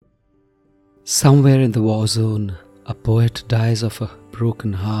Somewhere in the war zone, a poet dies of a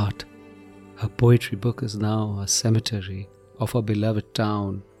broken heart. Her poetry book is now a cemetery of her beloved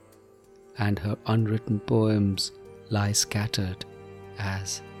town, and her unwritten poems lie scattered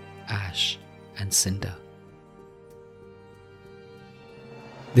as ash and cinder.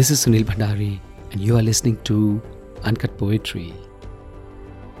 This is Sunil Bhandari, and you are listening to Uncut Poetry.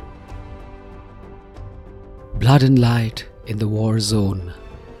 Blood and light in the war zone.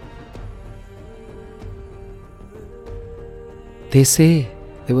 They say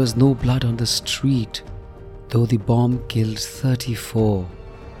there was no blood on the street, though the bomb killed 34,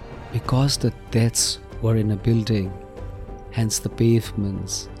 because the deaths were in a building, hence the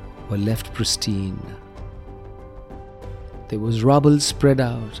pavements were left pristine. There was rubble spread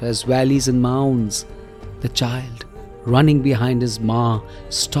out as valleys and mounds. The child, running behind his ma,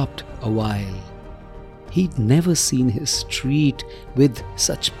 stopped a while. He'd never seen his street with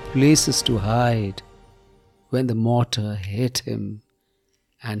such places to hide, when the mortar hit him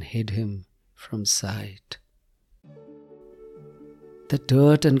and hid him from sight. The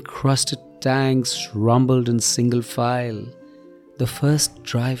dirt-encrusted tanks rumbled in single file. The first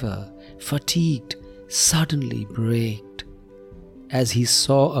driver, fatigued, suddenly braked as he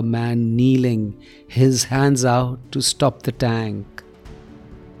saw a man kneeling, his hands out to stop the tank.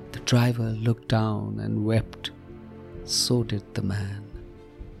 The driver looked down and wept. So did the man.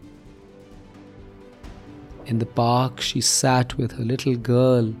 In the park she sat with her little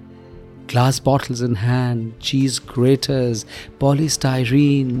girl, glass bottles in hand, cheese graters,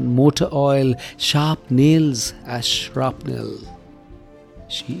 polystyrene, motor oil, sharp nails as shrapnel.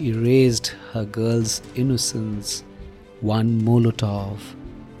 She erased her girl's innocence, one Molotov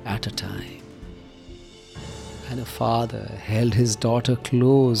at a time. And a father held his daughter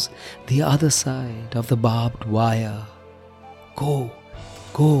close, the other side of the barbed wire. Go,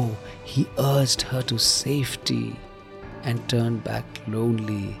 go, he urged her to safety, and turned back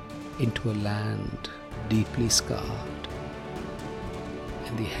lonely into a land deeply scarred.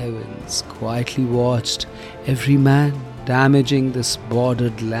 And the heavens quietly watched every man damaging this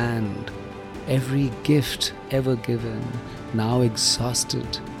bordered land, every gift ever given, now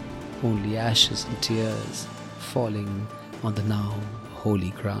exhausted, only ashes and tears falling on the now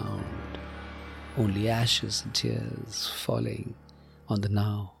holy ground. Only ashes and tears falling on the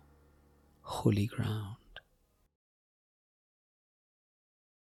now holy ground.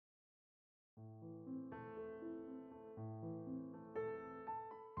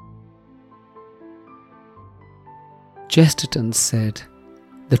 Chesterton said,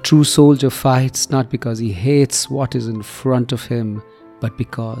 "The true soldier fights not because he hates what is in front of him, but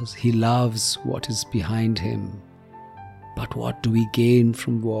because he loves what is behind him." But what do we gain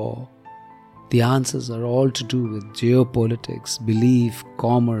from war? The answers are all to do with geopolitics, belief,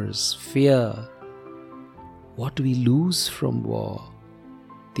 commerce, fear. What do we lose from war?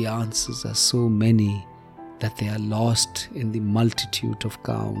 The answers are so many that they are lost in the multitude of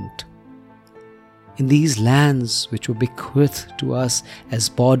count. In these lands which were bequeathed to us as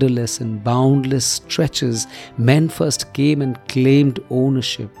borderless and boundless stretches, men first came and claimed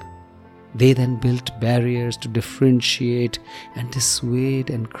ownership. They then built barriers to differentiate and dissuade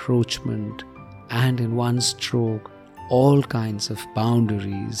encroachment, and in one stroke, all kinds of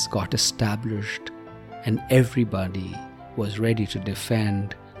boundaries got established, and everybody was ready to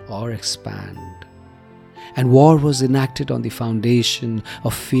defend or expand. And war was enacted on the foundation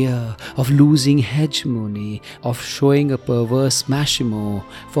of fear, of losing hegemony, of showing a perverse machismo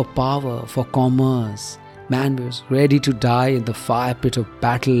for power, for commerce. Man was ready to die in the fire pit of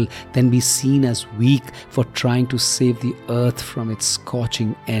battle, then be seen as weak for trying to save the earth from its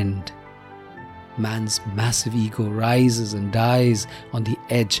scorching end. Man's massive ego rises and dies on the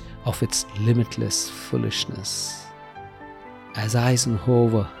edge of its limitless foolishness. As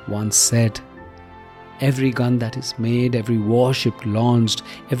Eisenhower once said, every gun that is made, every warship launched,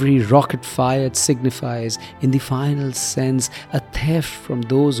 every rocket fired signifies, in the final sense, a theft from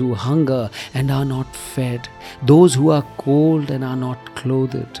those who hunger and are not fed, those who are cold and are not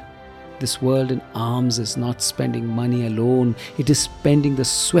clothed. This world in arms is not spending money alone, it is spending the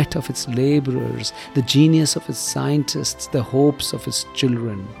sweat of its laborers, the genius of its scientists, the hopes of its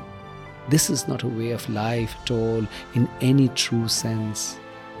children. This is not a way of life at all in any true sense.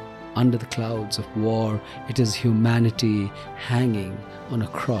 Under the clouds of war, it is humanity hanging on a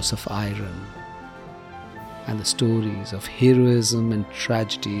cross of iron. And the stories of heroism and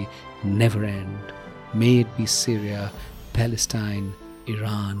tragedy never end. May it be Syria, Palestine,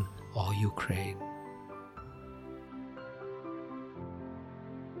 Iran, or Ukraine.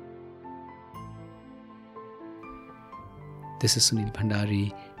 This is Sunil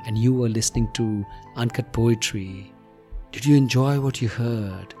Bhandari, and you were listening to Uncut Poetry. Did you enjoy what you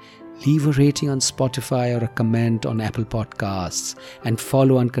heard? Leave a rating on Spotify or a comment on Apple Podcasts, and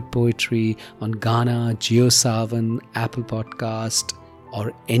follow Uncut Poetry on Gaana, JioSaavn, Apple Podcast,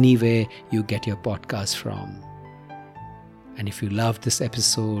 or anywhere you get your podcasts from. And if you loved this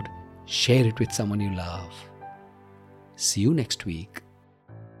episode, share it with someone you love. See you next week.